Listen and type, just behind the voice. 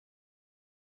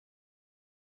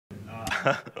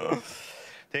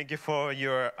Thank you for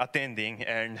your attending,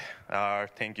 and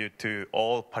thank you to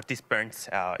all participants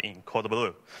in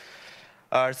CodeBlue.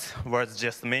 As was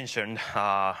just mentioned,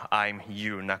 I'm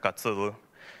Nakatsuru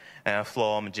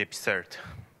from JP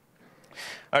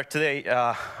today,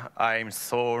 I'm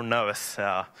so nervous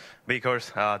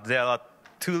because there are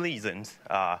two reasons.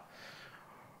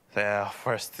 The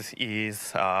first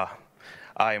is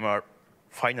I'm a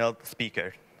final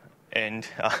speaker, and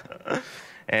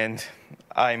and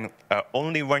I'm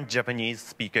only one Japanese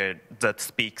speaker that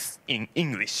speaks in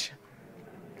English.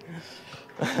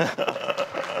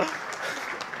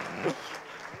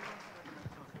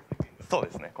 そう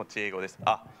ですね、こっち英語です。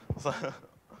あ、そう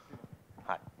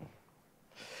はい。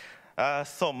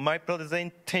So my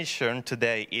presentation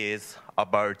today is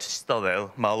about Citadel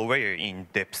malware in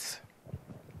depth.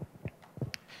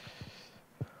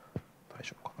 大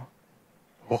丈夫かな？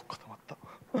お、固まった。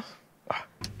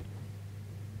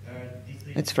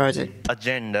It's Friday.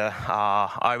 Agenda.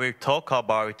 I will talk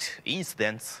about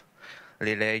incidents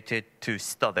related to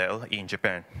Citadel in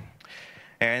Japan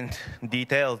and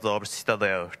details of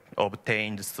Citadel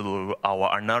obtained through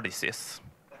our analysis.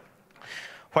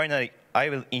 Finally, I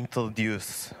will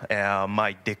introduce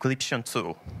my decryption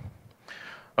tool.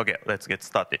 Okay, let's get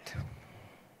started.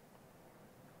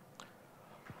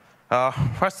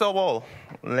 First of all,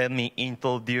 let me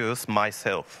introduce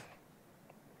myself.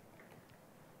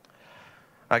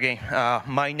 Again,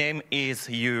 my name is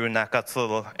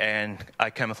Nakatsuru, and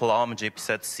I come from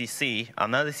JPSET CC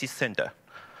Analysis Center.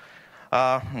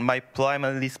 My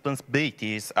primary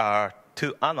responsibilities are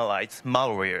to analyze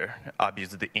malware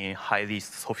abused in highly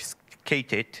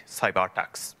sophisticated cyber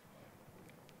attacks,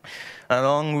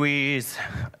 along with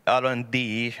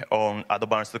R&D on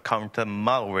advanced counter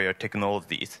malware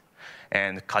technologies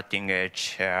and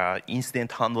cutting-edge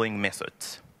incident handling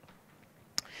methods.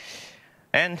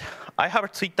 And I have a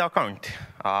Twitter account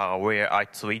where I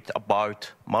tweet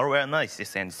about malware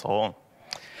analysis and so on.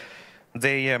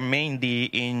 They are mainly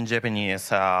in Japanese,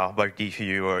 but if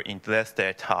you are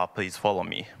interested, please follow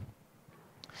me.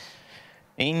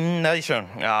 In addition,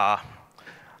 I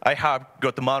have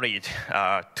got married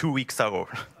 2 weeks ago.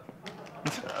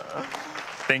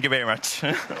 Thank you very much.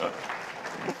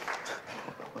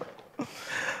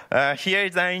 Here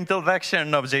is an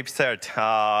introduction of JPCert.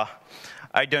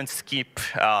 I don't skip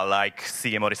like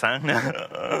CMori-san.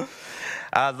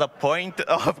 As a point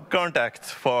of contact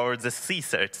for the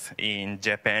CSERTs in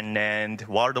Japan and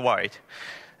worldwide,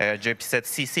 JPCET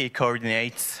CC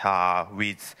coordinates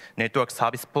with network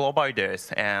service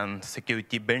providers and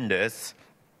security vendors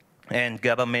and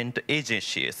government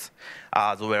agencies,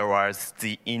 as well as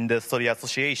the industry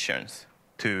associations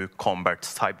to combat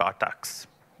cyber attacks.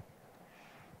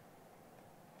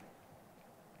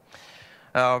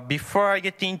 Before I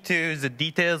get into the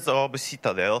details of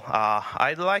Citadel,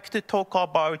 I'd like to talk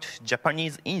about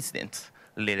Japanese incidents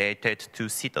related to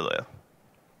Citadel.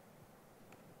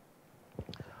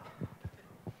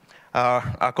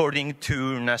 According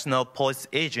to National Police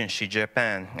Agency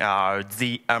Japan,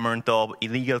 the amount of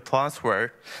illegal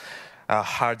transfer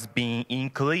has been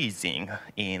increasing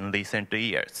in recent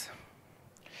years.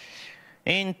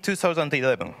 In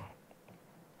 2011,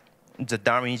 the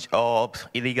damage of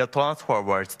illegal transfer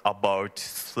was about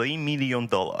 $3 million.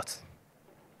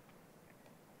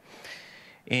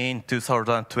 In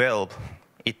 2012,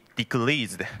 it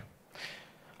decreased.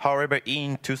 However,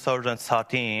 in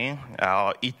 2013,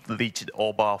 it reached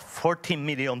over $14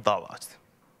 million.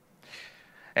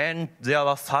 And there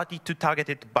are 32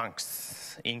 targeted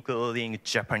banks, including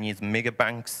Japanese mega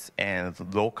banks and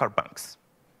local banks.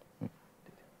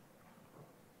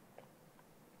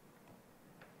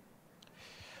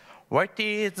 What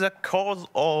is the cause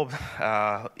of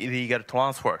illegal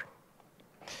transfer?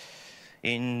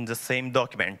 In the same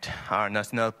document, our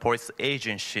National Police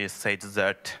Agency said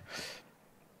that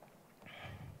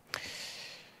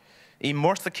in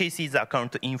most cases,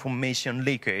 account information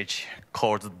leakage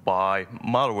caused by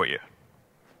malware.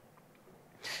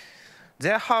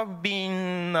 There have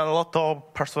been a lot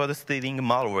of password-stealing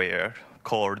malware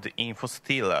called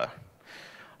InfoStealer.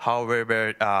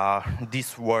 However,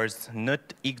 this was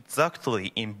not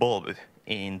exactly involved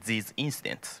in these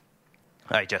incidents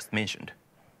I just mentioned.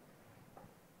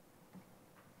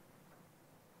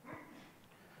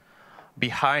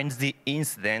 Behind the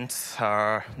incidents,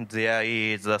 there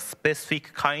is a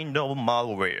specific kind of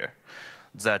malware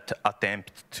that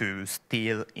attempts to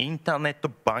steal internet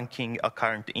banking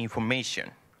account information.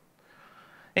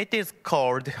 It is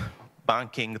called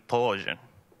banking Trojan.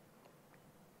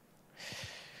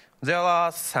 There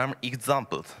are some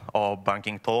examples of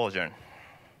banking Trojan.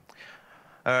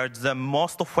 The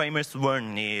most famous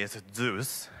one is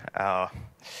Zeus.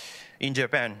 In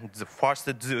Japan, the first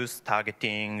Zeus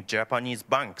targeting Japanese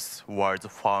banks was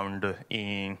found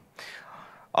in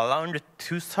around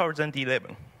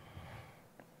 2011.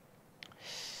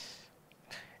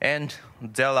 And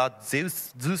there are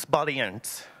Zeus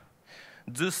variants.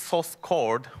 Zeus source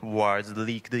code was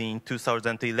leaked in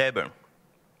 2011.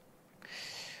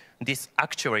 This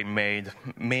actually made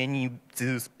many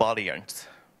Zeus variants.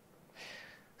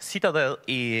 Citadel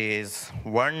is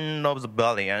one of the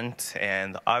variants,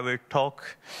 and I will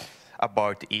talk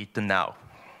about it now.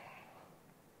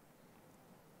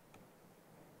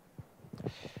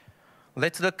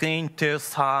 Let's look into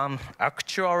some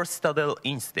actual Citadel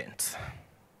incidents.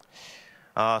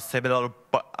 Several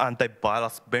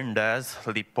antivirus vendors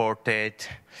reported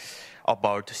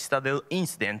about Citadel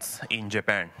incidents in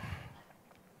Japan.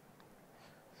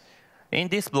 In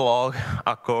this blog,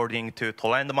 according to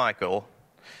Trend Michael,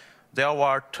 there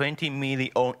were 20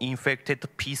 million infected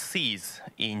PCs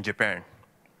in Japan.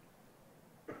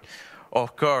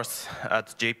 Of course,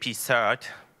 at JP Cert,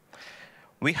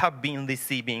 we have been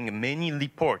receiving many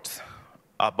reports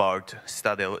about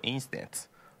Citadel incidents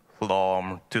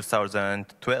from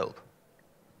 2012.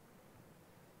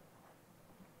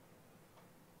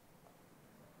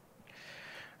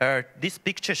 This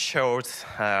picture shows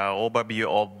an overview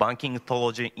of banking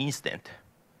Trojan incident.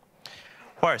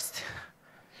 First,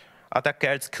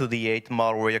 attackers create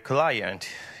malware client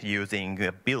using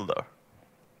a builder.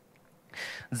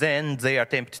 Then they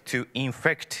attempt to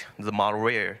infect the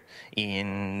malware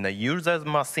in the user's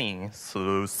machine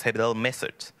through several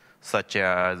methods, such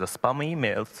as spam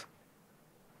emails.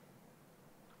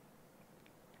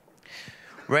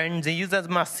 When the user's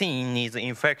machine is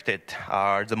infected,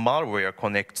 the malware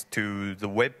connects to the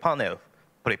web panel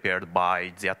prepared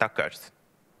by the attackers.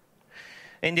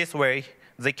 In this way,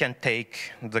 they can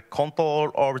take the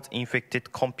control of the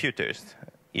infected computers,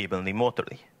 even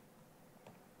remotely.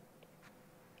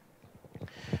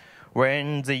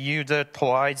 When the user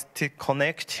tries to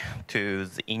connect to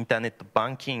the internet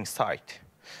banking site,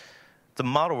 the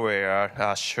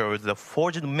malware shows a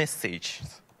forged message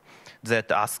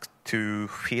that asks to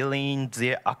fill in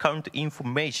the account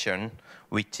information,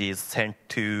 which is sent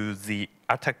to the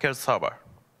attacker server.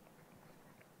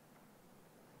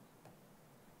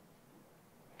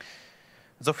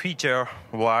 The feature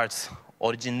was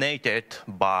originated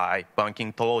by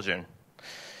Banking Trojan.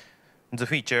 The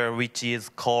feature, which is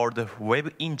called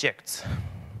Web Injects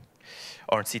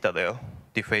on Citadel,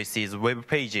 defaces web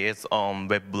pages on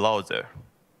web browser.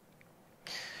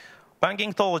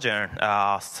 Banking Trojan,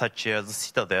 such as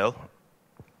Citadel,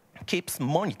 keeps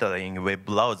monitoring web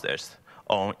browsers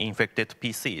on infected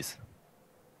PCs.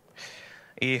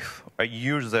 If a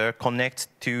user connects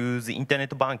to the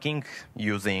internet banking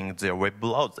using their web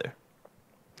browser,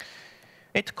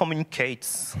 it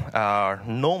communicates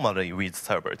normally with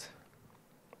servers.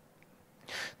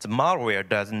 The malware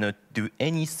does not do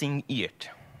anything yet.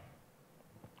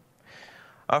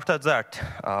 After that,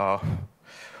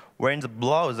 when the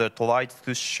browser tries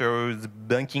to show the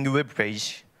banking web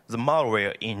page, the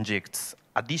malware injects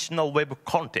additional web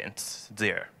contents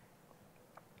there.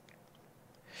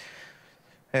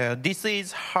 This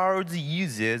is how the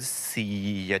users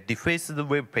see a defaced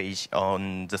web page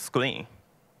on the screen.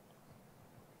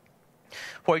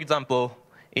 For example,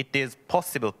 it is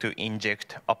possible to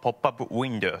inject a pop-up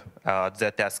window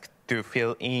that asks to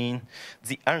fill in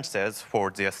the answers for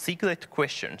their secret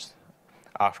questions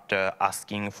after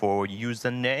asking for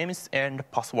usernames and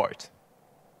passwords.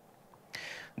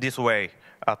 This way,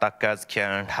 attackers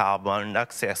can have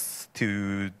access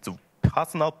to the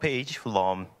personal page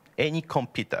from any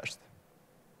computers.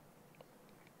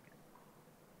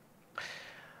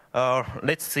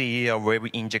 Let's see a web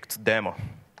inject demo.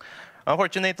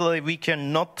 Unfortunately, we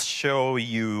cannot show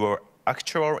you our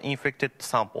actual infected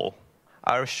sample.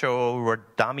 I'll show our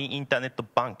dummy internet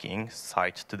banking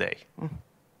site today.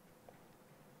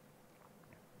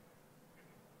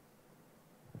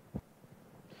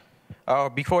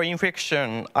 Before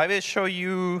infection, I will show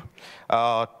you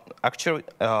actual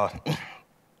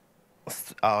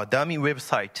dummy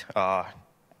website.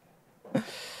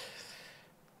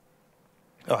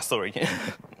 Sorry.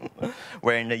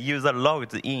 When the user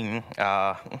logs in,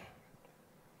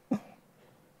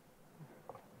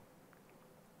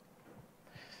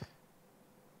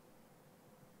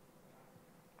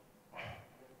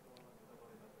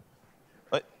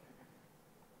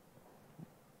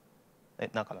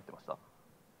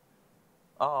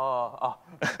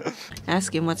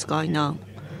 Ask him what's going on.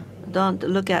 Don't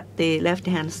look at the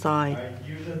left-hand side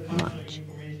much.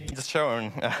 It's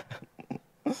shown.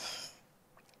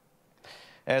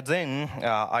 And then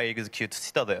I execute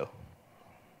Citadel.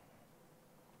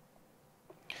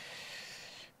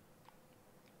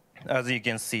 As you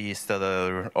can see,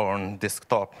 Citadel on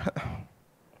desktop.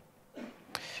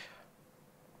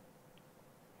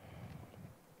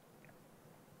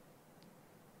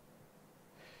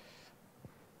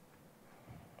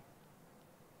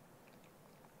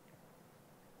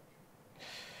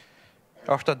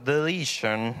 After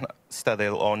deletion,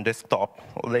 Citadel on desktop,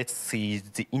 let's see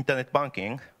the internet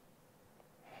banking.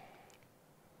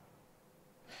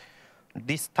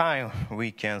 This time,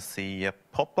 we can see a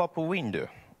pop-up window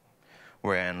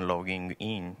when logging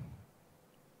in.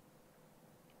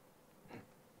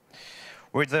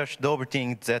 Without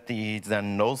noting that is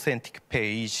an authentic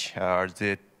page,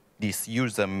 that this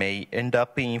user may end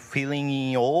up in filling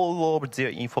in all of their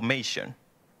information.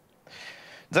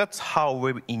 That's how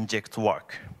web injects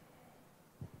work.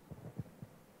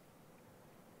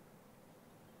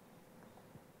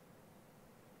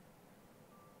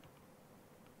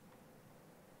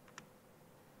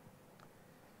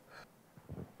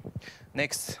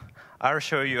 Next, I'll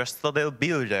show you a Citadel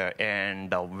builder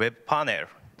and a web panel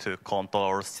to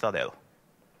control Citadel.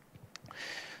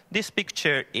 This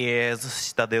picture is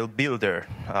Citadel builder.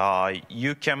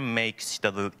 You can make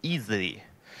Citadel easily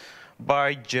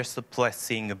by just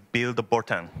pressing build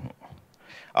button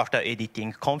after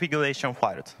editing configuration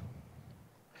files.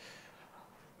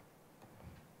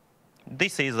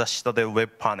 This is a Citadel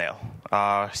web panel.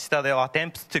 Citadel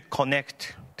attempts to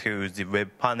connect to the web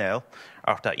panel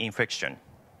after infection,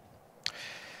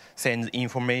 sends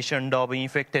information of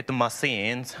infected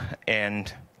machines,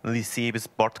 and receives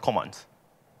bot commands.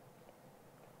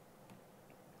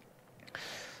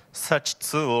 Such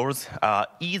tools are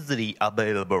easily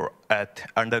available at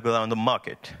underground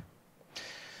market.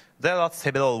 There are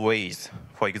several ways,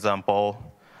 for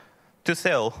example, to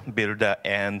sell builder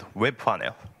and web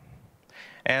panel,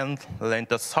 and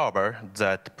rent a server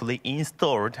that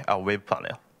pre-installed a web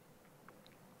panel.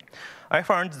 I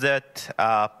found that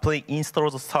a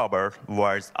pre-installed server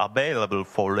was available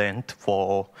for rent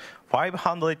for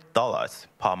 $500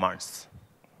 per month.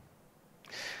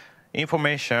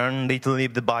 Information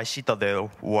retrieved by Citadel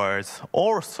was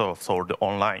also sold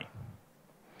online.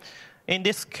 In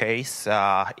this case,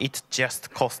 it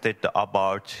just costed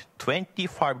about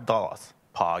 $25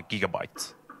 per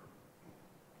gigabyte.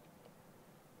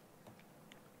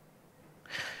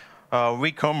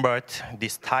 We convert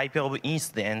this type of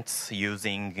incidents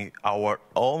using our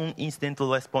own incident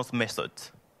response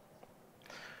methods.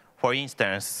 For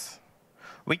instance,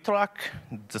 we track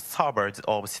the servers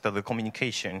of Citadel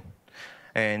communication,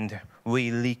 and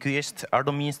we request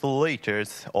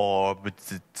administrators of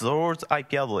those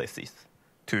IP addresses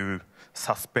to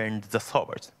suspend the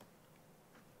servers.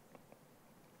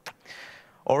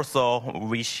 Also,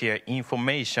 we share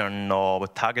information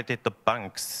of targeted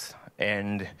banks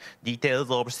and details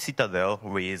of Citadel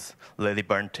with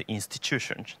relevant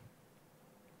institutions.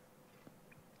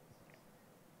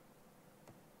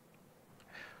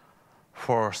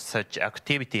 For such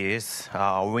activities,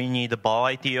 we need a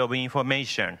variety of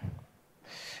information.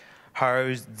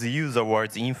 How the user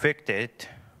was infected,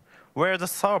 where the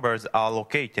servers are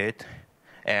located,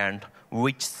 and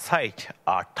which sites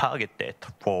are targeted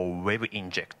for web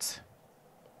injects.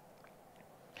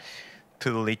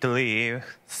 To retrieve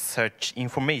such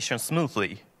information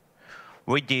smoothly,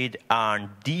 we did a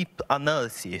deep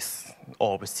analysis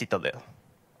of Citadel.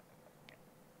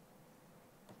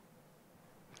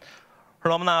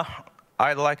 From now,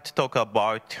 I'd like to talk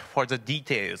about further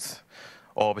details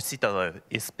of Citadel,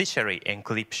 especially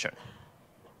encryption.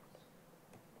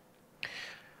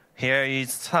 Here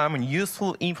is some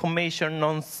useful information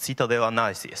on Citadel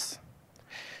analysis.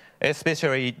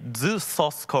 Especially the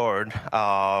source code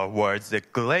was a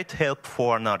great help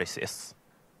for analysis.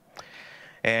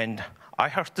 And I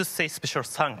have to say special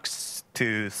thanks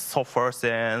to Sophos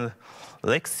and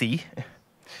Lexi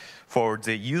for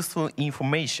the useful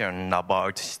information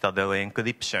about Citadel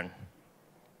encryption.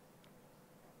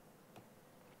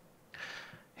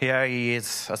 Here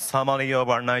is a summary of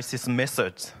analysis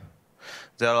methods.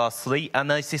 There are 3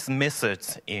 analysis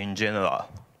methods in general.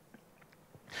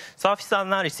 Surface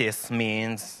analysis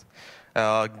means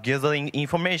gathering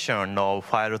information of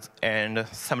files and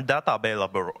some data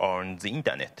available on the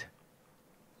internet.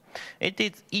 It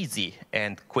is easy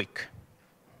and quick.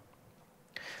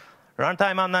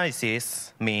 Runtime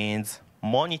analysis means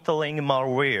monitoring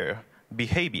malware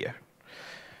behavior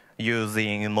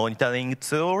using monitoring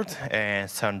tools and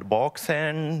sandbox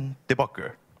and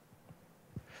debugger.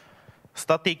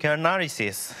 Static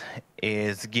analysis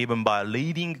is given by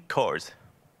reading code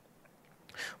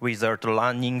without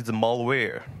running the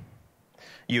malware.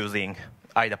 using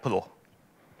IDA Pro.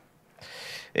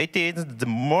 It is the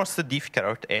most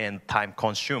difficult and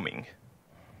time-consuming.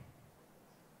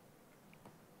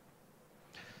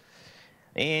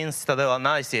 In Citadel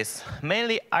analysis,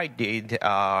 mainly I did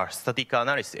static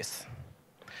analysis.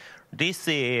 This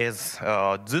is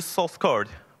the source code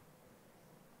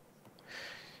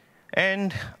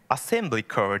and assembly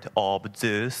code of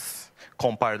this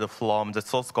compiled from the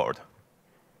source code.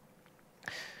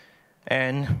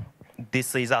 And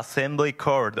this is assembly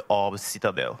code of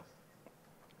Citadel.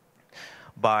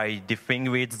 By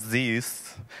dealing with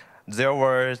this, there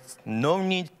was no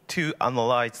need to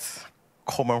analyze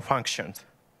common functions.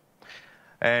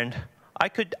 And I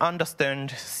could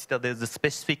understand Citadel's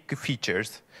specific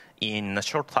features in a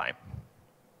short time.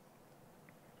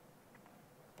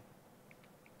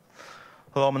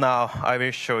 From now, I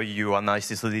will show you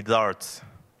analysis results.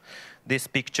 This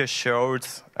picture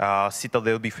shows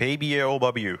Citadel behavior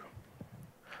overview.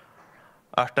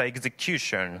 After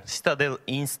execution, Citadel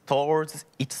installs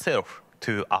itself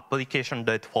to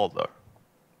application.dat folder.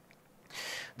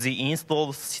 The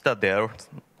installed Citadel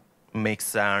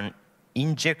makes an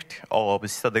inject of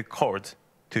Citadel code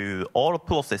to all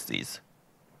processes.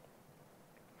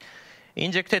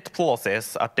 Injected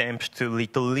process attempts to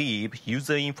retrieve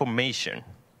user information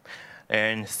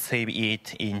and save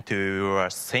it into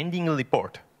a sending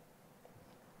report.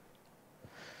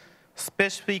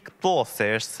 Specific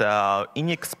process in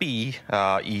XP,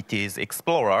 it is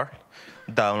Explorer,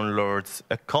 downloads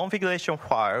a configuration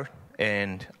file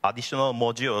and additional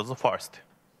modules first.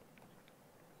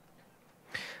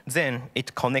 Then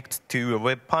it connects to a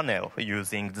web panel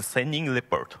using the sending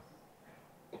report.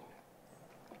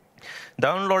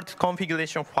 Download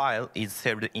configuration file is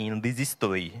saved in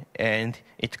registry, and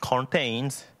it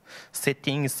contains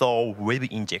settings of web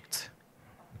injects.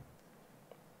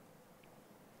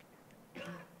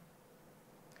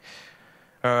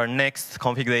 Next,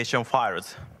 configuration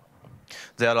files.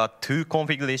 There are two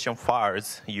configuration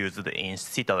files used in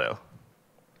Citadel.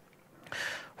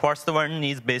 First one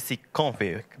is base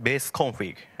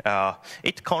config.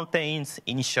 It contains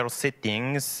initial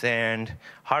settings and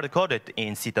hard-coded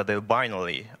in Citadel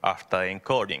binary after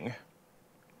encoding.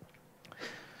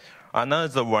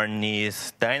 Another one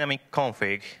is dynamic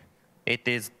config. It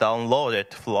is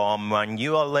downloaded from an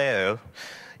URL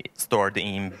stored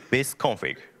in base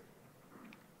config.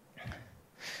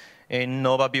 In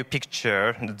overview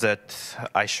picture that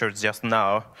I showed just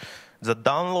now, the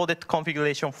downloaded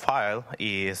configuration file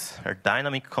is a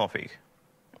dynamic config.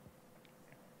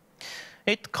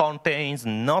 It contains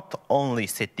not only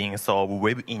settings of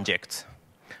web injects,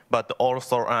 but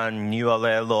also an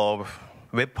URL of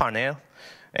web panel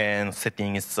and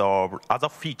settings of other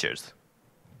features.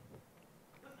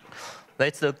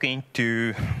 Let's look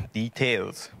into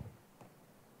details.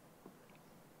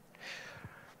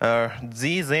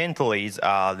 These entries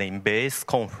are in base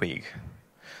config.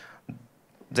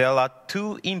 There are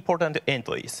two important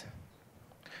entries.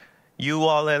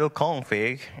 URL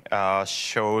config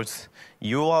shows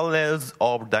URLs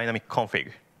of dynamic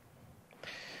config.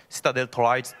 Citadel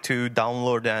tries to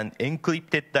download an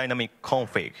encrypted dynamic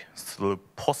config through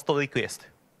post request.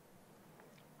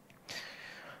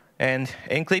 And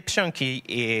encryption key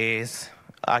is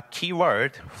a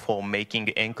keyword for making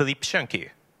encryption key.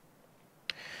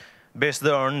 Based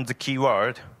on the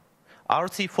keyword,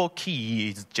 RC4 key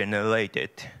is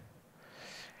generated,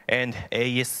 and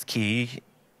AS key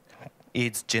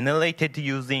is generated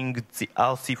using the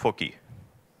RC4 key.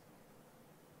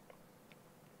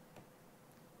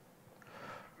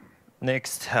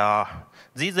 Next,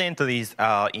 these entries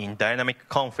are in dynamic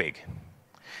config.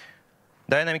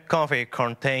 Dynamic config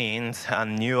contains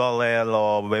an URL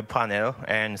of web panel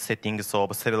and settings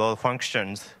of several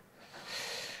functions.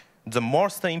 The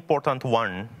most important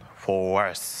one for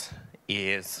us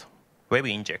is web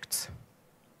injects.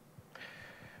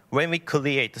 When we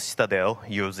create Citadel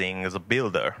using the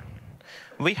builder,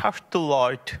 we have to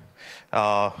load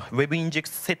web inject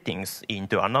settings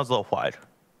into another file.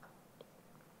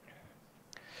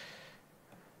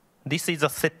 This is a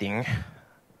setting.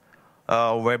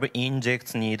 Web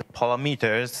injects need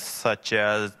parameters such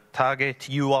as target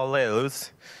URLs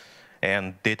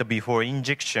and data before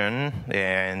injection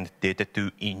and data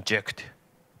to inject.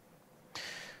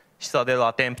 Citadel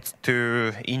attempts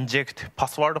to inject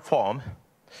password form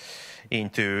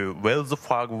into Wells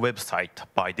Fargo website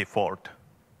by default.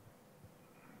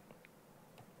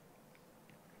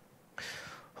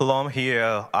 From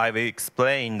here, I will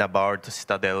explain about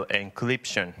Citadel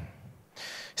encryption.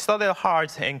 Citadel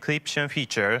has encryption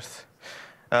features.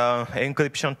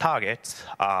 Encryption targets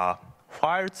are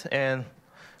files and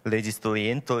registry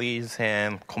entries,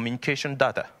 and communication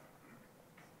data.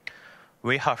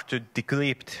 We have to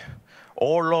decrypt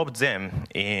all of them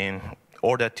in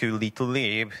order to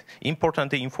retrieve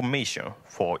important information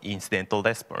for incidental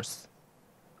response.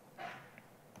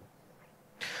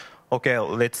 Okay,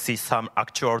 let's see some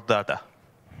actual data.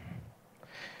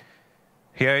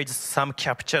 Here is some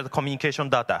captured communication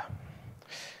data.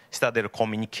 Citadel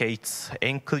communicates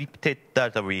encrypted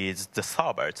data with the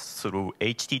servers through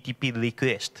HTTP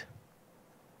request.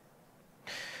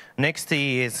 Next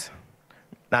is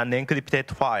an encrypted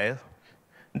file.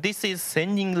 This is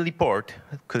sending report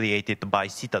created by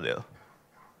Citadel.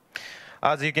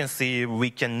 As you can see, we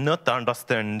cannot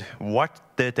understand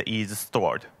what data is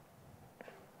stored.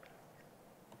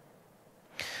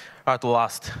 At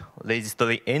last,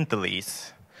 registry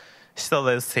entries.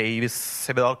 Citadel saves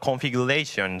several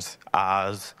configurations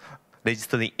as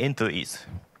registry entries.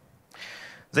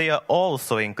 They are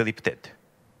also encrypted.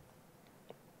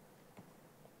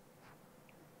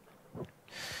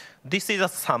 This is a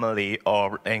summary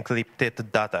of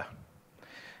encrypted data.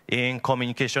 In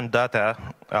communication data,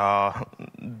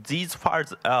 these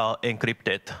files are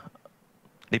encrypted.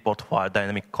 Report file,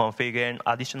 dynamic config, and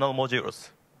additional modules.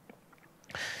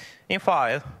 In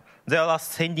file, there are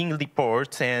sending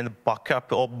reports and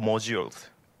backup of modules.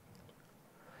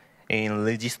 In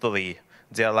registry,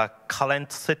 there are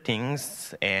current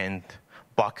settings and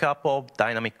backup of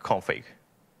dynamic config.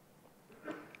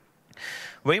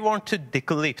 We want to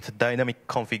decrypt dynamic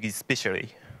config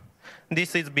especially.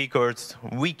 This is because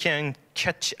we can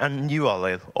catch an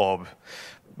URL of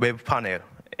web panel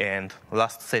and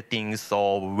last settings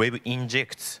of web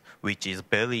injects, which is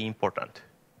very important.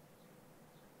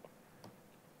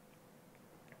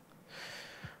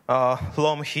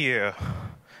 From here,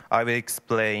 I will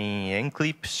explain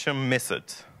encryption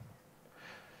methods.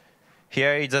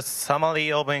 Here is a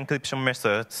summary of encryption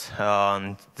methods.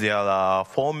 There are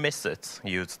 4 methods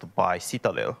used by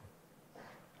Citadel.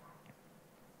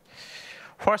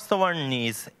 First one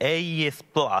is AES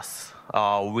Plus,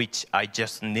 which I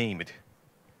just named.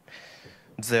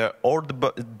 The old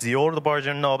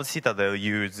version of Citadel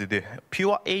used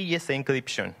pure AES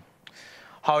encryption.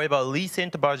 However,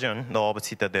 recent version of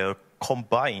Citadel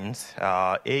combines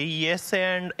AES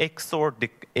and XOR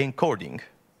encoding.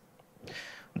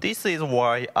 This is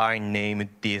why I named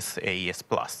this AES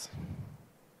Plus.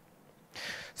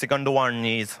 Second one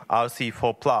is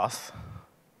RC4+,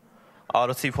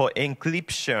 RC4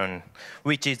 encryption,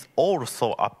 which is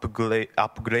also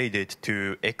upgraded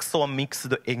to XOR mixed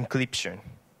encryption.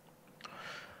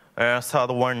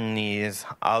 Third one is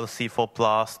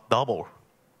RC4+ double,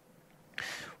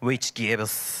 which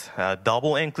gives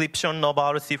double encryption of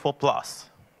RC4+.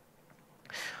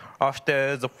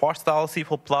 After the first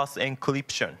RC4+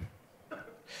 encryption,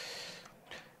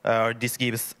 this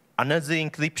gives another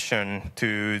encryption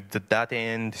to the data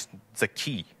and the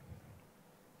key.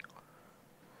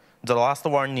 The last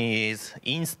one is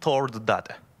installed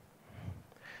data.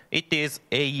 It is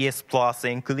AES Plus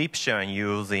encryption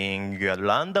using a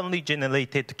randomly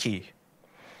generated key.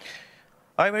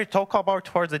 I will talk about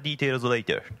further details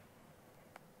later.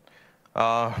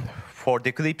 For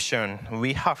decryption,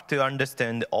 we have to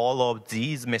understand all of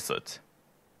these methods.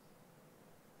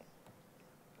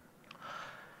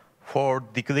 For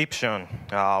decryption,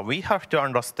 we have to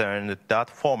understand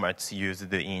data formats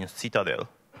used in Citadel.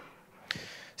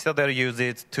 Citadel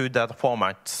uses 2 data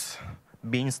formats,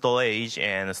 bin storage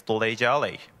and storage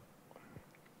array.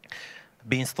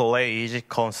 Bin storage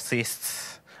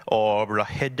consists of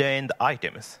header and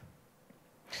items.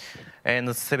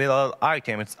 And several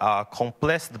items are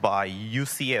compressed by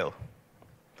UCL.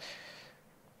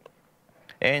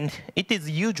 And it is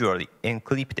usually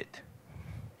encrypted.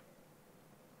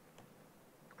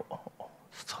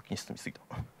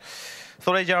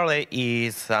 Storage array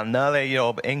is an array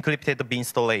of encrypted bin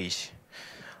storage.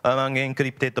 Among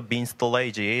encrypted bin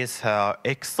storages,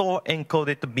 XOR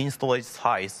encoded bin storage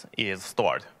size is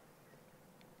stored.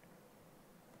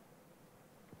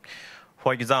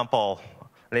 For example,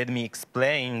 let me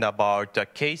explain about a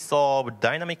case of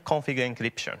dynamic config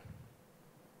encryption.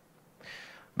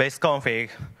 Base config,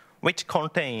 which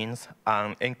contains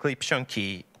an encryption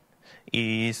key,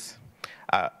 is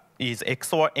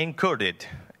XOR encoded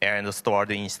and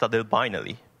stored in Citadel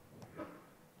binary.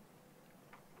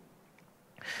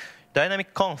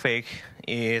 Dynamic config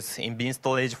is in bin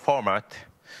storage format,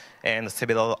 and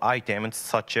several items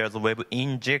such as web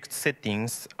inject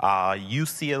settings are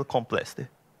UCL compressed.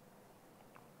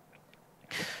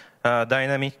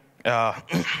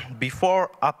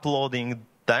 Before uploading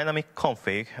dynamic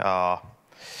config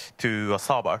to a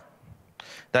server,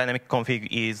 dynamic config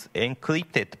is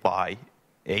encrypted by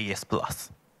AS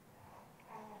Plus.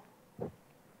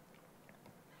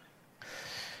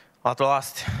 At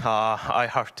last, I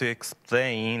have to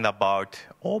explain about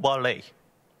overlay.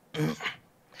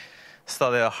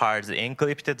 Citadel has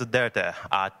encrypted data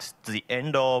at the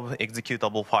end of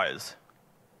executable files.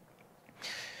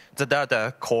 The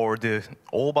data called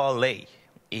overlay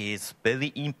is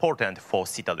very important for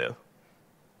Citadel.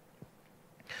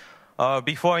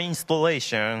 Before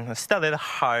installation, Citadel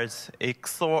has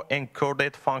XOR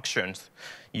encoded functions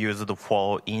used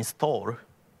for install.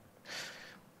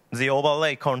 The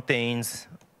overlay contains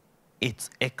its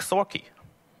XOR key.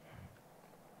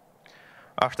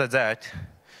 After that,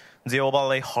 the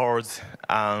overlay holds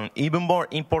an even more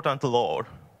important role.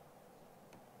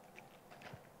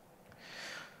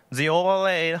 The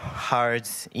overlay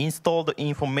has installed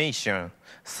information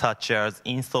such as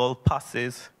install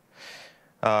passes.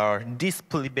 This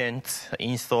prevents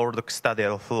installed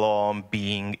Citadel from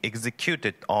being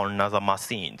executed on other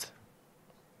machines.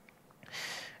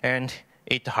 And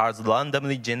it has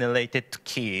randomly generated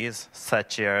keys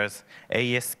such as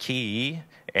AS key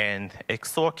and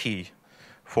XOR key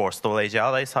for storage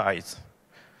array size.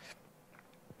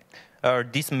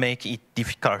 This makes it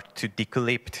difficult to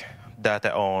decrypt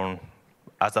data on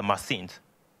other machines.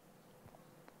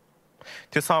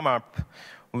 To sum up,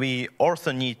 we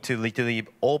also need to retrieve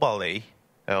overlay,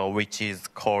 which is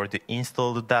called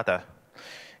installed data,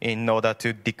 in order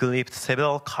to decrypt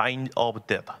several kinds of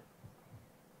data.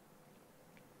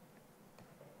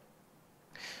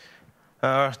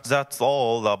 That's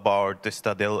all about the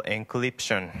Citadel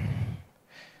encryption.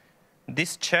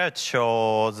 This chart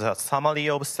shows a summary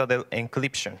of Citadel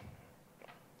encryption.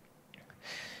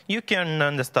 You can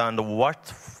understand what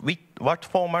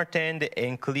format and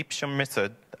encryption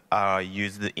method are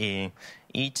used in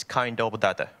each kind of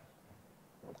data.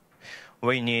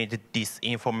 We need this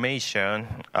information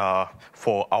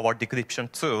for our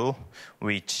decryption tool,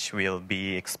 which will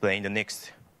be explained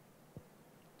next.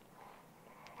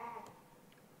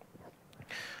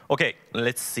 Okay,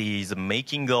 let's see the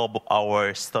making of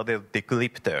our Citadel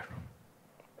decryptor.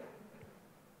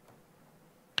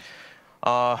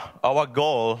 Our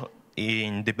goal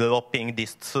in developing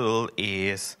this tool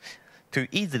is to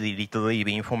easily retrieve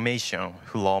information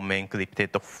from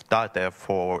encrypted data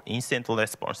for instant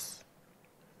response.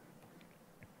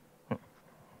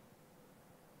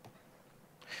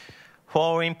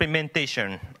 For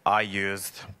implementation, I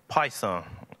used Python,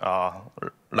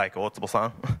 like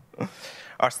Otsubo-san.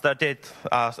 I started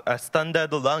a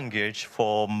standard language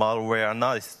for malware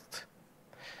analysis.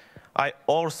 I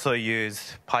also used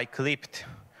PyCrypt,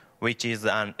 which is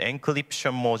an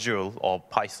encryption module of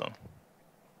Python,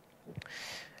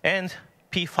 and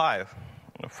P5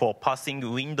 for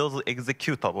passing Windows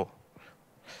executable,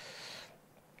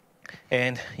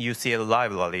 and UCL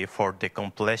library for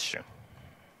decompression.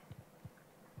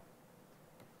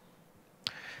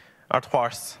 At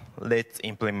first, let's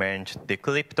implement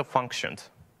decrypt functions.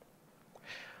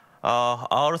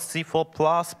 RC4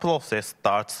 plus process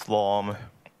starts from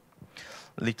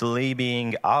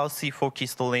retrieving RC4 key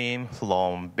stream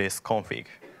from base config.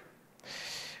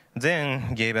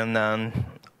 Then given an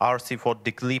RC4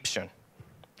 decryption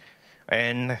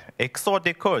and XOR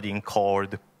decoding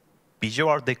called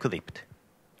visual decrypt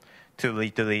to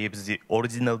retrieve the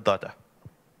original data.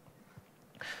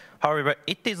 However,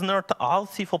 it is not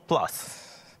RC4 plus.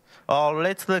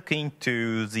 Let's look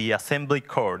into the assembly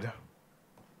code.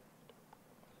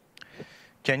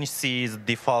 Can you see the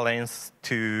difference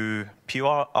to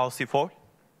pure RC4?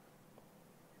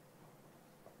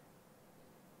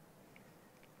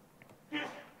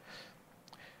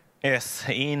 Yes,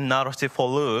 in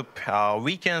RC4 loop,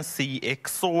 we can see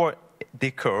XOR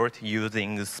decode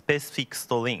using specific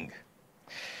string.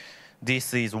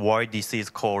 This is why this is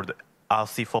called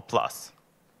RC4 plus.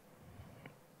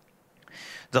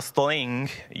 The string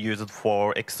used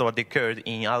for XOR decode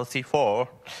in RC4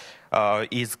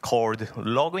 is called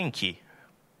login key.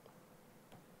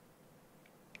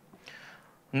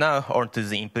 Now onto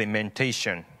the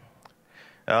implementation.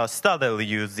 Citadel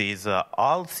uses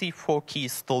RC4 key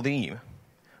stream,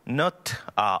 not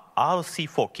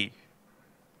RC4 key.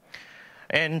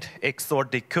 And XOR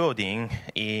decoding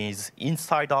is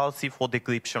inside RC4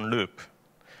 decryption loop.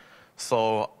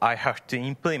 So I have to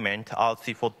implement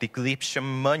RC4 decryption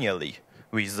manually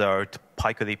without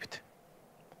PyCrypt.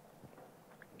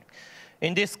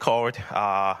 In this code,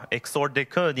 XOR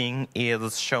decoding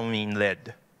is shown in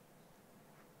red.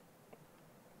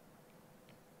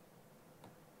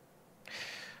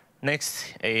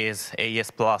 Next is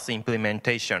AS Plus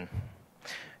implementation.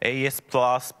 AS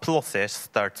Plus process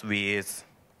starts with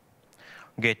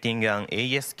getting an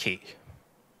AS key.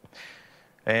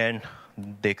 and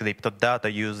decrypt data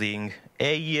using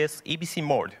AES EBC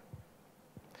mode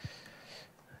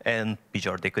and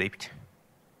Visual Decrypt.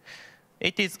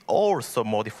 It is also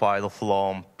modified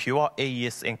from pure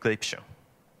AES encryption.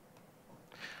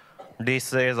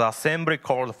 This is assembly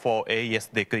code for AES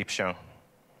decryption.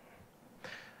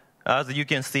 As you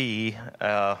can see,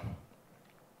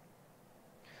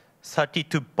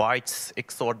 32 bytes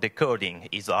XOR decoding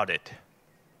is added.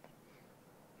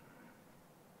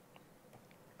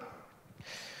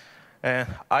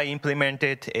 I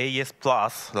implemented AES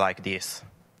Plus like this.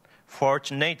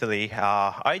 Fortunately,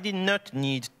 I did not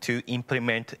need to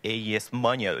implement AES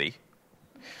manually.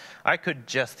 I could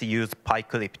just use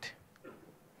PyCrypt.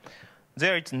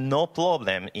 There is no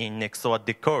problem in XOR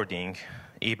decoding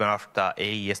even after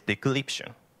AES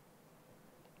decryption.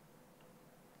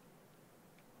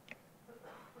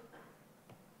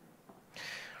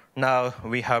 Now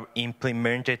we have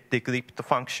implemented decrypt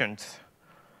functions.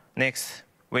 Next,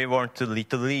 we want to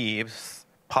retrieve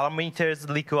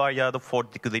parameters required for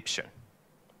decryption.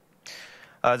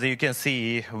 As you can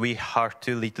see, we have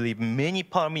to retrieve many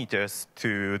parameters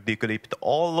to decrypt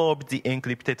all of the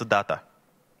encrypted data.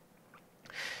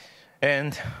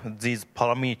 And these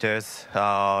parameters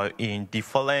are in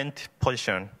different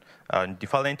position,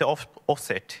 different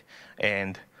offset,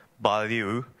 and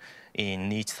value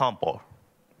in each sample.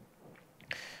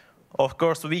 Of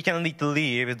course, we can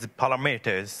retrieve the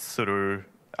parameters through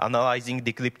analyzing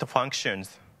decrypt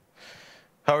functions.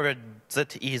 However,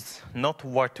 that is not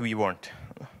what we want.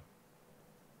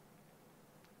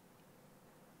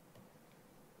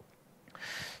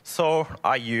 So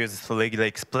I use regular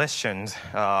expressions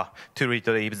to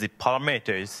retrieve the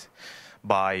parameters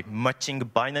by matching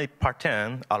binary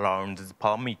pattern around the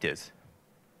parameters.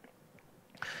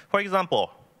 For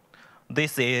example,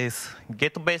 this is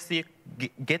get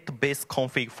base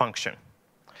config function.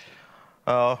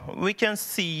 We can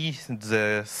see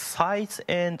the size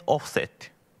and offset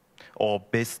of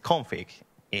base config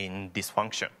in this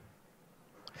function.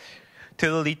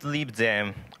 To retrieve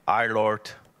them, I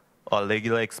wrote a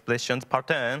regular expressions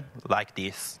pattern like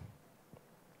this.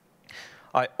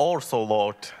 I also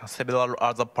wrote several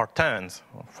other patterns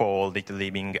for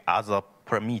retrieving other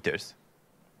parameters.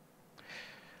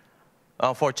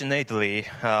 Unfortunately,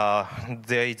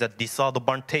 there is a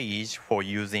disadvantage for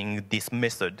using this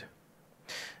method.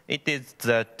 It is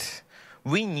that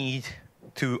we need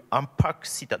to unpack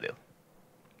Citadel.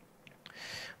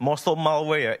 Most of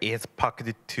malware is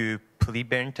packed to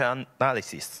prevent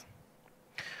analysis.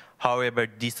 However,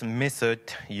 this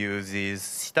method uses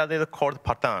Citadel code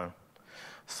pattern,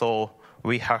 so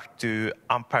we have to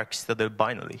unpack Citadel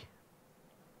binary.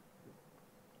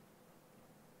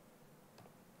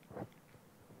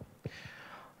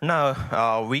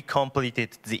 Now, we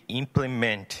completed the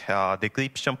implement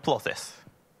decryption process.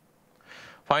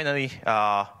 Finally,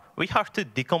 we have to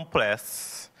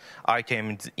decompress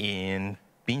items in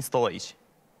bin storage.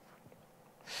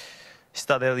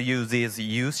 Citadel uses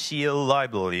UCL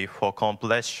library for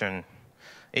compression.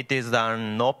 It is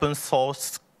an open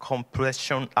source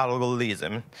compression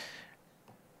algorithm.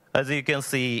 As you can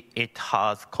see, it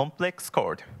has complex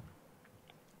code.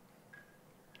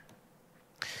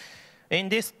 In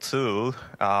this tool,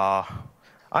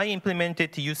 I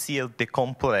implemented UCL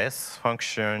decompress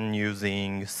function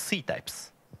using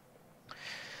C-types.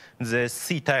 The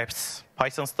C-types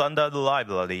Python standard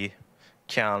library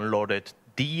can load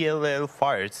DLL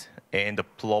files and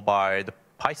provide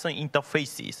Python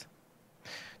interfaces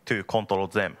to control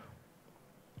them.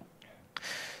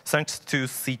 Thanks to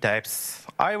C-types,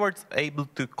 I was able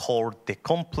to call the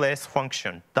decompress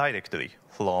function directly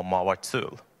from our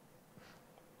tool.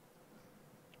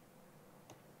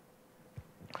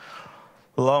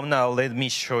 Well, now let me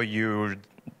show you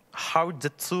how the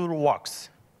tool works.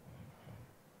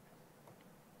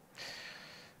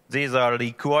 These are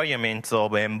requirements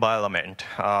of environment.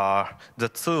 The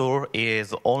tool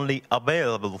is only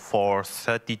available for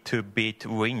 32-bit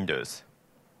Windows.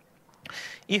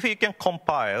 If you can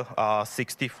compile a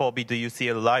 64-bit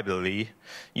UCL library,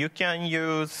 you can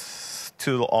use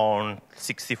tool on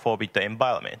 64-bit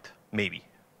environment, maybe.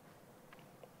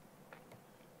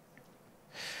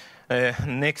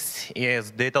 Next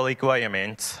is data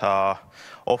requirements.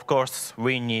 Of course,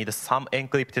 we need some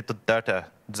encrypted data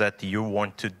that you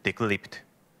want to decrypt.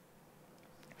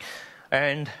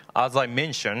 And as I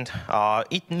mentioned,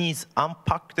 it needs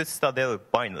unpacked Citadel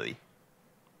binary.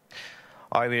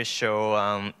 I will show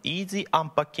an easy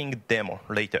unpacking demo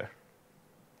later.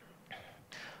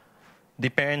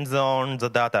 Depends on the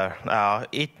data.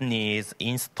 It needs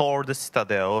installed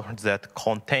Citadel that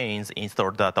contains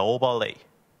installed data overlay.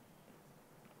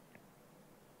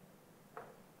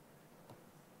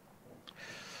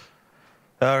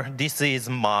 This is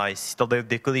my Citadel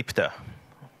decryptor,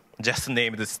 just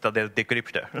named Citadel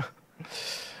decryptor.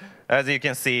 As you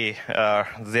can see,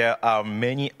 there are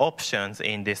many options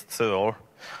in this tool.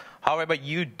 However,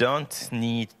 you don't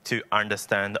need to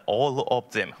understand all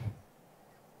of them.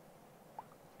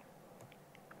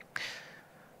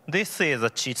 This is a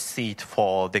cheat sheet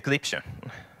for decryption.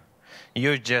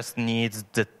 You just need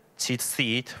the cheat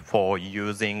sheet for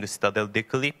using Citadel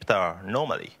decryptor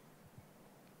normally.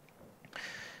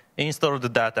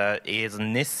 Installed data is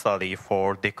necessary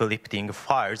for decrypting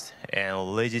files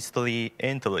and registry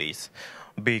entries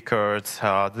because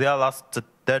there are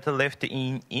data left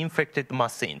in infected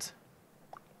machines.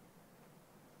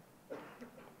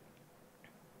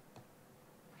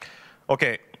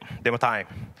 Okay, demo time.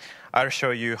 I'll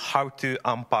show you how to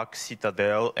unpack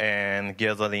Citadel and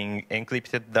gathering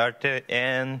encrypted data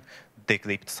and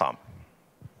decrypt some.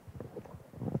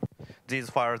 These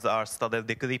files are Citadel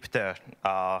decryptor.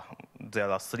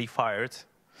 There are 3 files.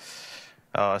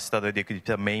 Citadel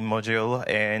decryptor main module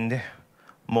and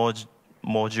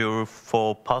module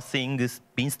for passing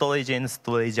bin storage and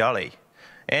storage array,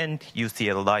 and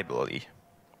UCL library.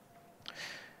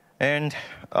 And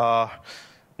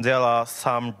there are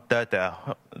some data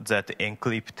that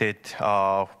encrypted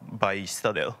by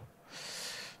Citadel.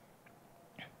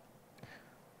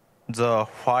 The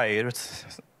files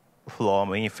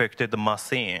from infected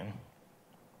machine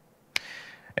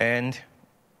and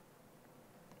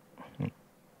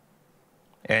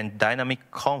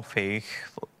dynamic config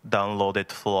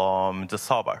downloaded from the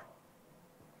server,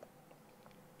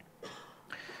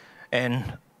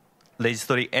 and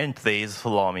registry entries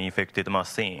from infected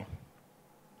machine.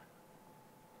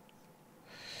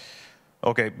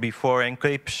 Okay, before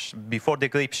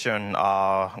decryption,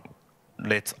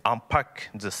 let's unpack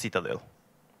the Citadel.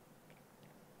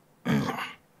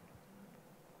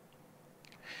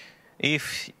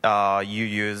 If you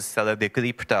use Citadel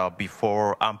decryptor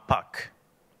before unpack,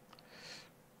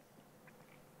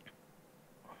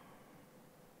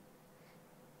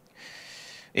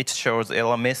 it shows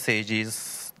error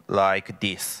messages like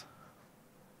this.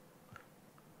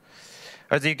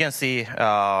 As you can see,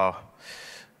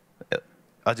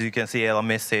 error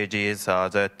messages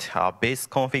that base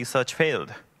config search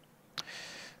failed.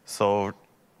 So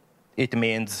it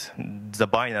means the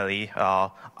binary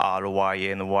ry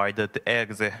and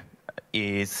y.exe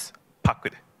is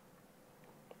packed.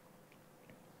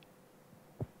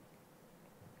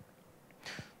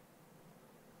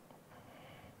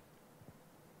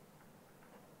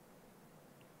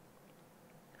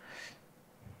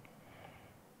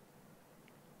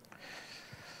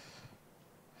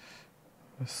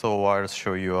 So I'll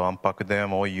show you unpack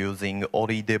demo using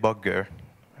Ori debugger.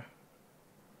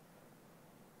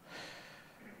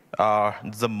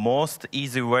 The most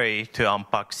easy way to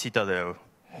unpack Citadel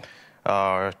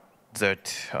to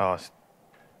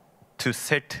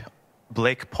set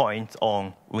breakpoints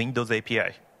on Windows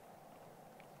API.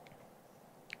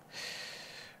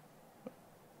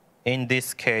 In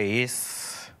this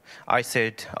case, I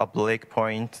set a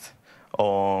breakpoint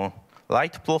on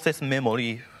write process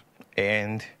memory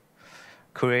and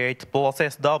create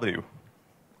process W.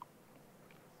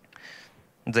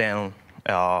 Then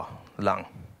run.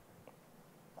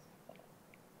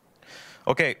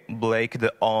 Okay, it breaks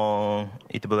on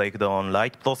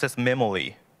write process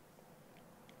memory.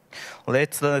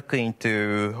 Let's look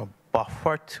into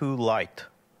buffer to write.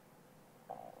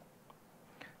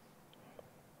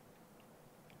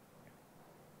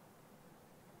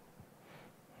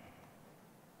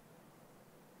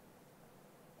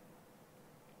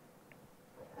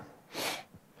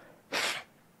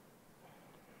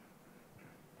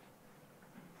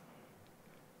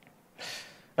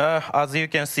 As you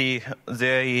can see,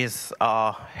 there is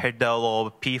a header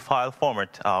of P file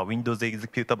format, Windows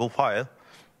executable file.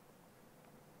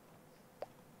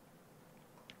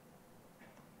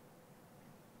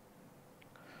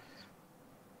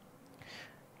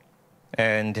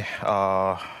 And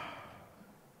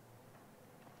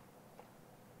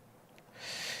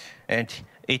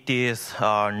it is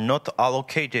not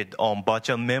allocated on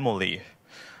virtual memory,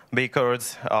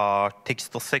 because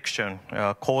text section,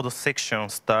 code section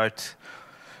starts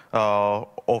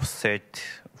offset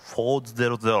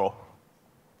 400.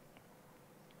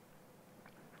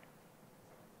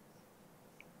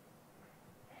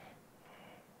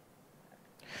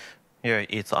 Here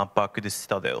it's unpacked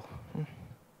Citadel.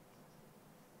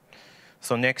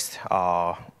 So next,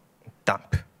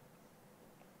 dump.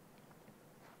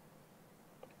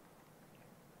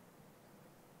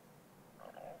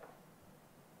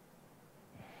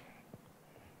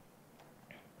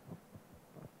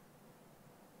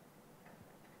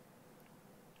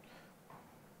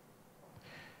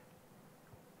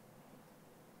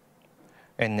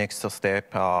 And next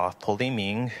step,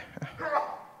 toliming.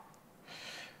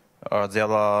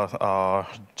 There are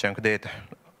junk data.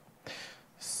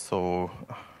 So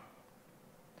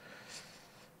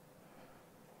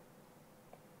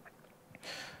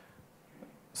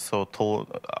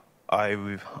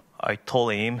I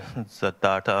told him the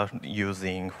data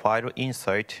using file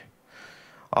insight.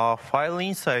 File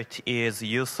insight is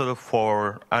useful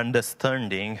for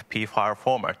understanding P-file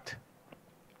format,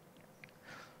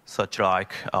 such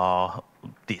like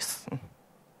this.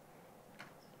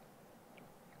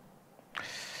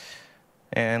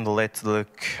 And let's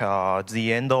look at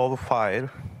the end of file.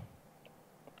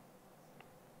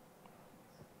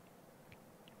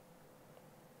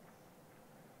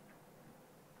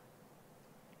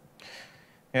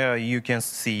 Here you can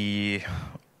see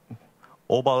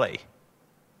overlay.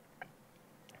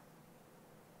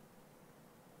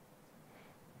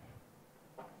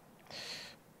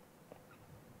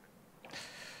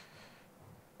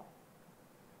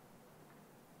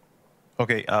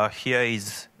 Okay, here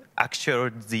is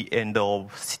actually the end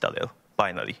of Citadel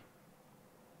binary.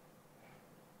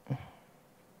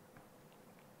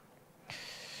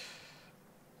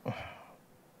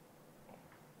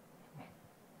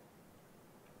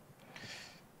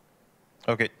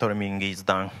 Okay, trimming is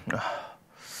done.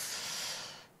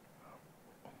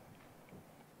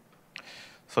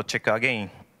 So check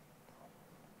again.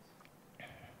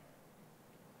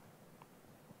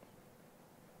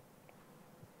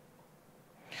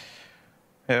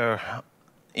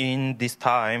 In this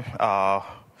time,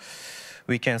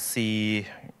 we can see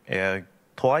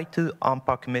try to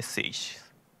unpack message.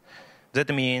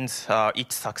 That means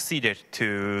it succeeded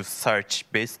to search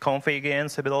base config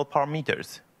and several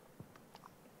parameters.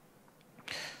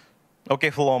 Okay,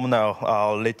 from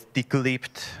now, let's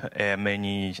decrypt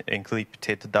many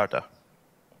encrypted data.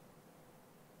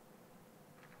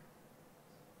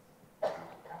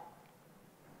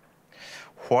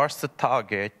 First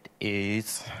target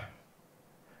is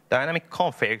dynamic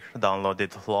config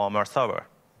downloaded from our server.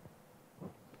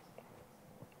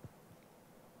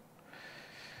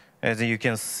 As you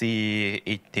can see,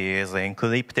 it is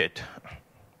encrypted.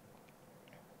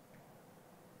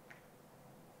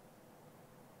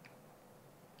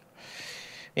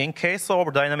 In case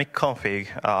of dynamic config,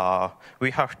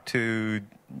 we have to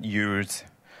use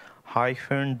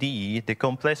 -d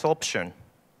decompress option.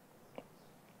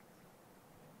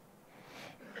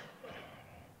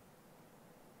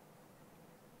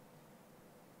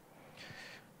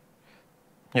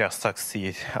 Yeah,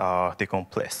 succeed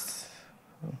decompress.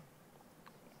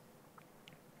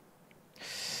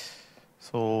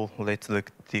 So let's look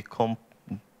at the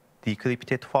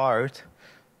decrypted files.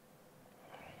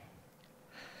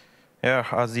 Yeah,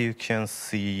 as you can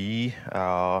see,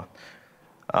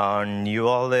 an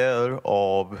URL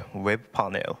of web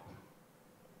panel.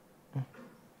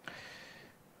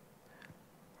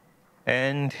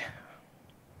 And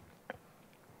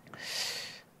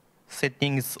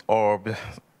settings of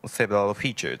several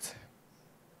features.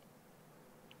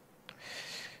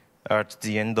 At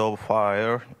the end of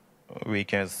file, we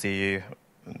can see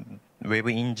web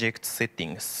inject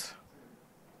settings.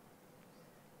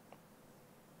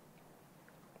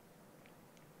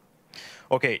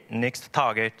 Okay, next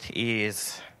target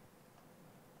is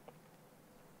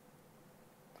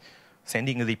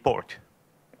sending a report.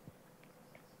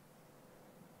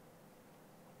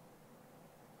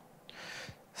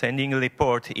 Sending a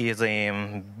report is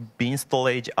in bin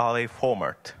storage array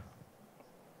format.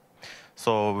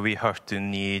 So we have to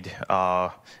need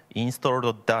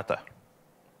installed data.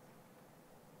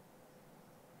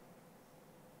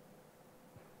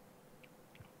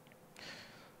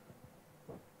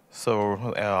 So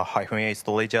 -a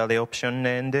storage array option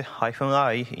and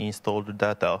 -i installed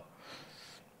data.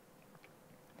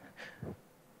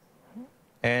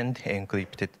 And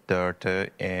encrypted data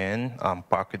and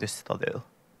unpacked Citadel.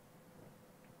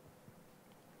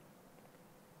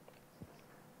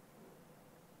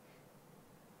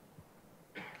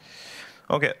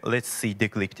 Okay, let's see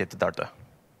decrypted data.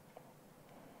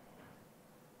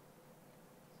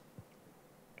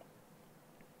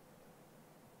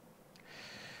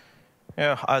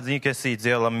 Yeah, as you can see,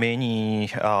 there are many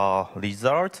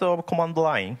results of command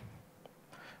line.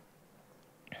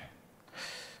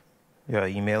 Yeah,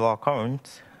 email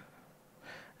account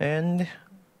and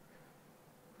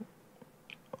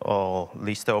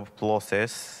list of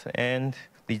process and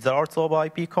results of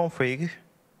IP config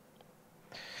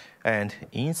and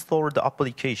installed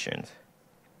applications.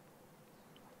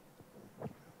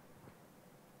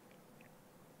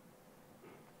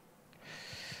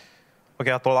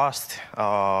 Okay, at last,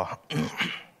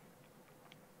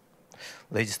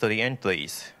 registry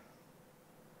entries.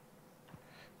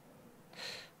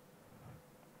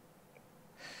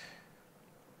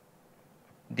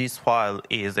 This file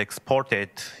is exported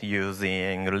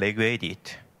using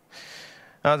regedit.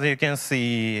 As you can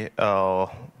see,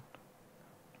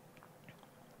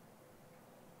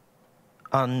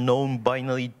 unknown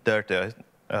binary data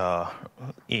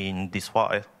in this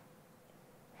file.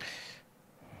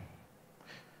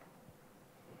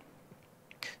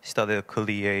 Citadel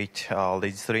create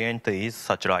registry entries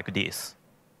such like this.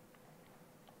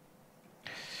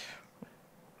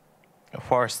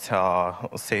 First,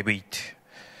 save it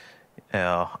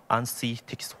ANSI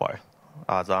text file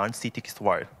as ANSI text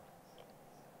file.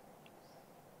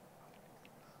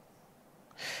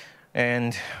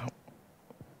 And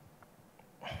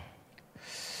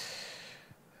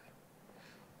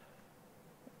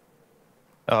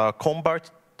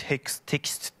convert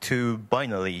text to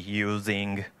binary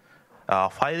using a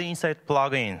file insert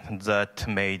plugin that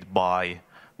made by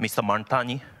Mr.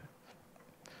 Mantani.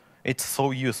 It's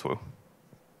so useful.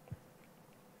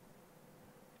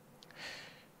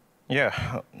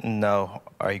 Yeah, now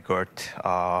I got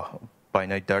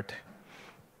binary data.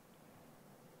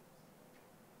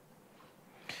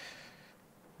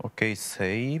 Okay,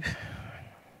 save.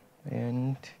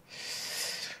 And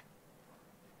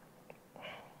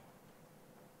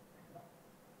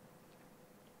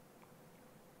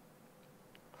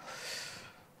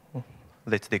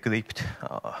let's decrypt.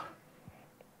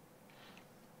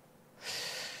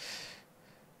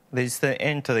 Register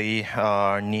entry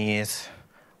needs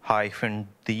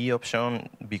 -D option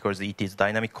because it is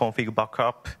dynamic config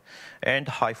backup, and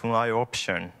 -I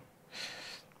option.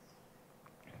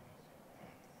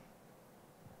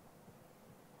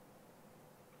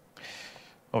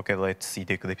 Okay, let's see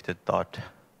decrypted data.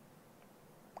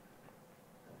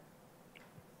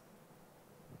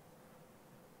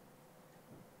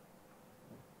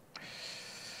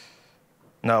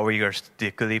 Now we are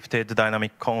decrypted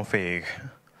dynamic config.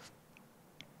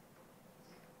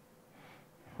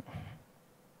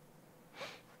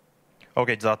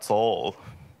 Okay, that's all.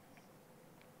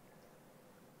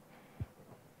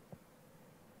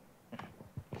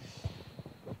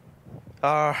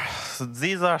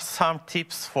 These are some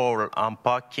tips for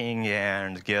unpacking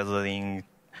and gathering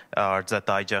that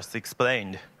I just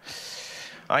explained.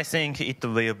 I think it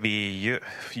will be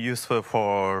useful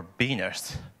for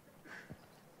beginners.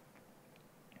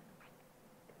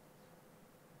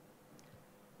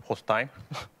 Host time.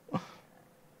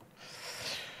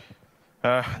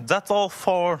 That's all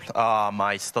for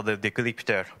my Citadel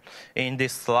decryptor. In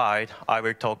this slide, I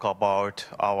will talk about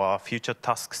our future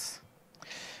tasks.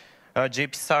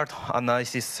 JPCert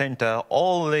Analysis Center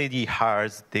already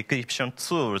has decryption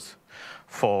tools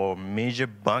for major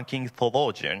banking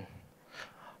Trojan.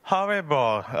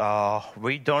 However,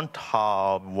 we don't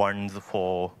have ones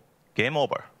for game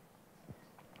over.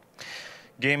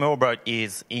 Game over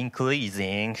is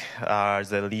increasing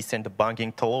the recent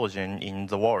banking Trojan in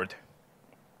the world.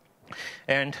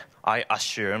 And I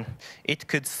assume it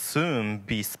could soon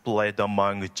be spread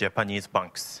among Japanese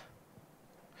banks.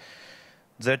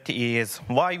 That is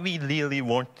why we really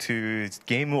want to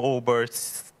game over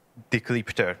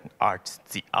decryptor at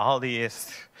the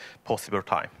earliest possible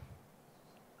time.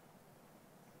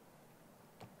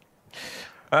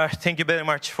 Thank you very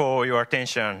much for your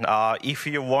attention. If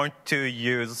you want to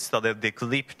use the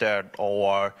decryptor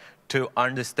or to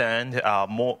understand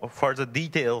more further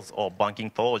details of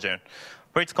banking Trojan,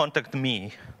 please contact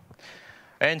me.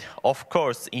 And of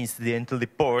course, incident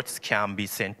reports can be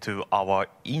sent to our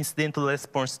incident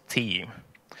response team.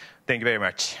 Thank you very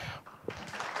much.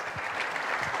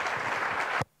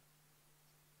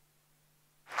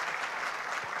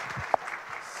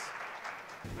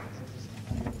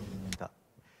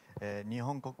 Any 日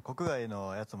本国外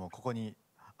のやつもここに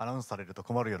アナウンスされると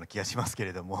困るような気がしますけ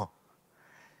れども、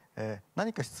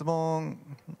何か質問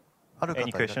ある方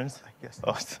いらっしゃいますか？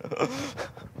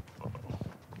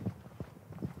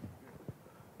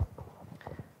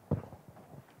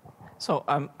 So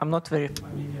I'm not very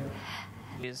familiar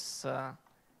with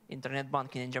internet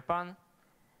banking in Japan,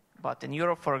 but in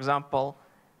Europe, for example,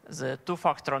 the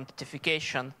two-factor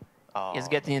authentication is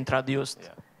getting introduced.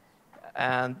 Yeah.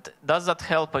 And does that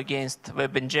help against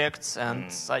web injects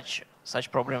and such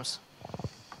problems?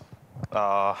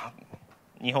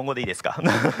 日本語でいいですか？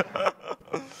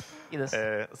いいで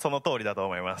す。その通りだと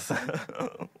思います。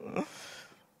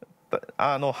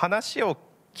話を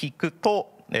聞く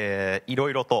と、いろ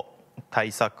いろと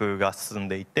対策が進ん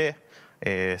でいて、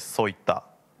そういった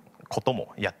こと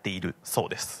もやっているそう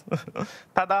です。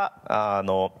ただ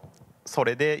そ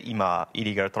れで今イ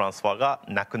リーガルトランスファーが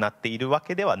なくなっているわ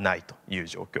けではないという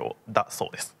状況だそう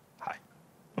です。はい、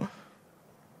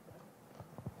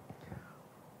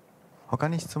他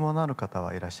に質問のある方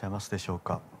はいらっしゃいますでしょう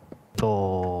か。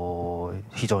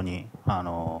非常に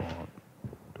分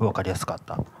かりやすかっ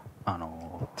た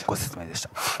ご説明でした。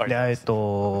で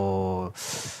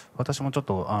私もちょっ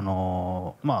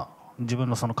と自分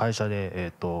のその会社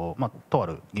で、とあ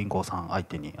る銀行さん相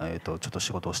手に、ちょっと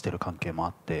仕事をしている関係もあ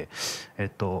って、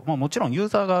もちろんユー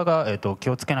ザー側が、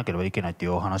気をつけなければいけないとい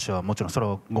うお話はもちろんそれ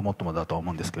はごもっともだとは思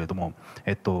うんですけれども、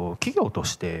企業と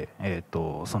して、実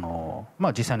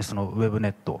際にそのウェブネ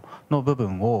ットの部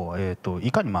分を、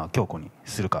いかに強固に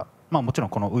するか。もちろん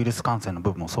このウイルス感染の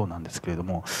部分もそうなんですけれど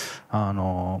も、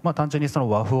単純にその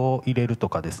和風を入れると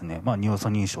かですね、二要素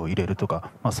認証を入れるとか、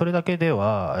それだけで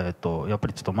は、やっぱ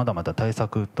りちょっとまだまだ対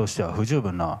策としては不十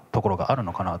分なところがある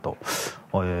のかなと、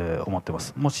思ってま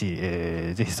す。もし、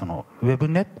ぜひそのウェブ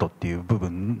ネットっていう部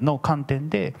分の観点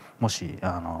でもし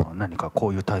何かこ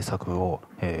ういう対策を、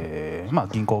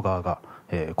銀行側が、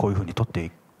こういうふうに取って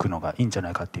いくのがいいんじゃ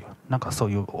ないかっていう、なんかそ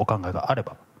ういうお考えがあれ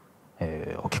ば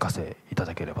お聞かせいた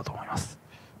だければと思います。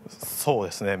そう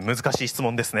ですね、難しい質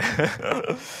問ですね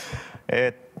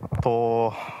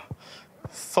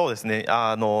そうですね、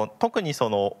特に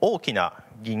その大きな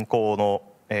銀行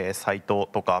の、サイト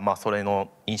とか、それ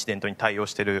のインシデントに対応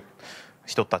している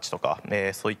人たちとか、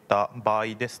そういった場合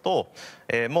ですと、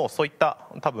もうそういった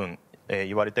多分、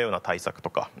言われたような対策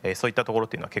とか、そういったところっ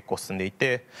ていうのは結構進んでい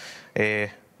て、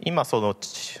今その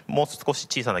もう少し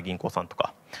小さな銀行さんと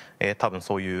か、多分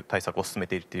そういう対策を進め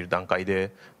ているという段階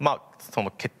で、そ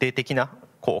の決定的な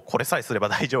これさえすれば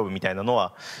大丈夫みたいなの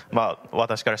は、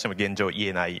私からしても現状言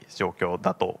えない状況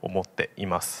だと思ってい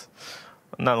ます。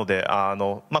なので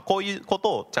こういうこ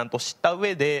とをちゃんと知った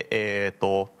上で、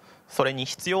それに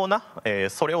必要な、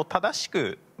それを正し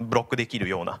くブロックできる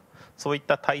ようなそういっ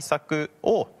た対策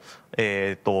を、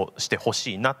してほ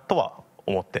しいなとは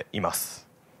思っています。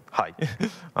はい、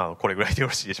これぐらいでよ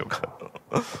ろしいでしょうか。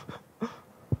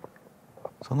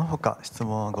その他質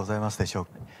問はございますでしょう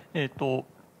か。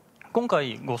今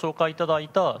回ご紹介いただい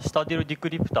たシタデルディク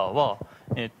リプターは、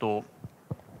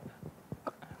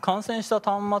感染した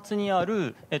端末にあ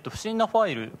る、不審なファ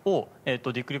イルを、デ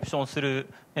ィクリプションする、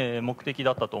目的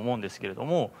だったと思うんですけれど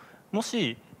も、も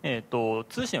し、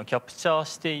通信をキャプチャー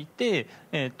していて、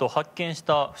発見し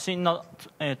た不審な、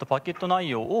パケット内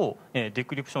容を、ディ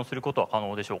クリプションすることは可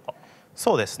能でしょうか。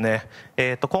そうですね、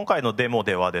今回のデモ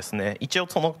ではですね、一応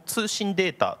その通信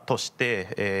データとし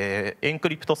て、エンク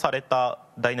リプトされた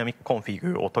ダイナミックコンフィ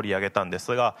グを取り上げたんで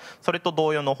すが、それと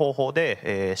同様の方法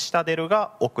で、シタデル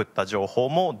が送った情報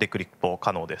もデクリプト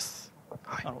可能です。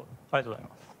はい、なるほど、ありがとうござい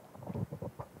ます。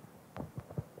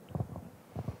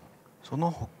その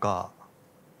他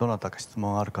どなたか質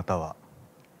問ある方は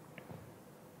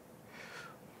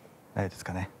ないです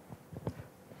かね。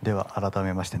では改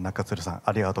めまして中鶴さん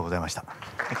ありがとうございました。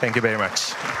 Thank you very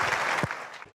much.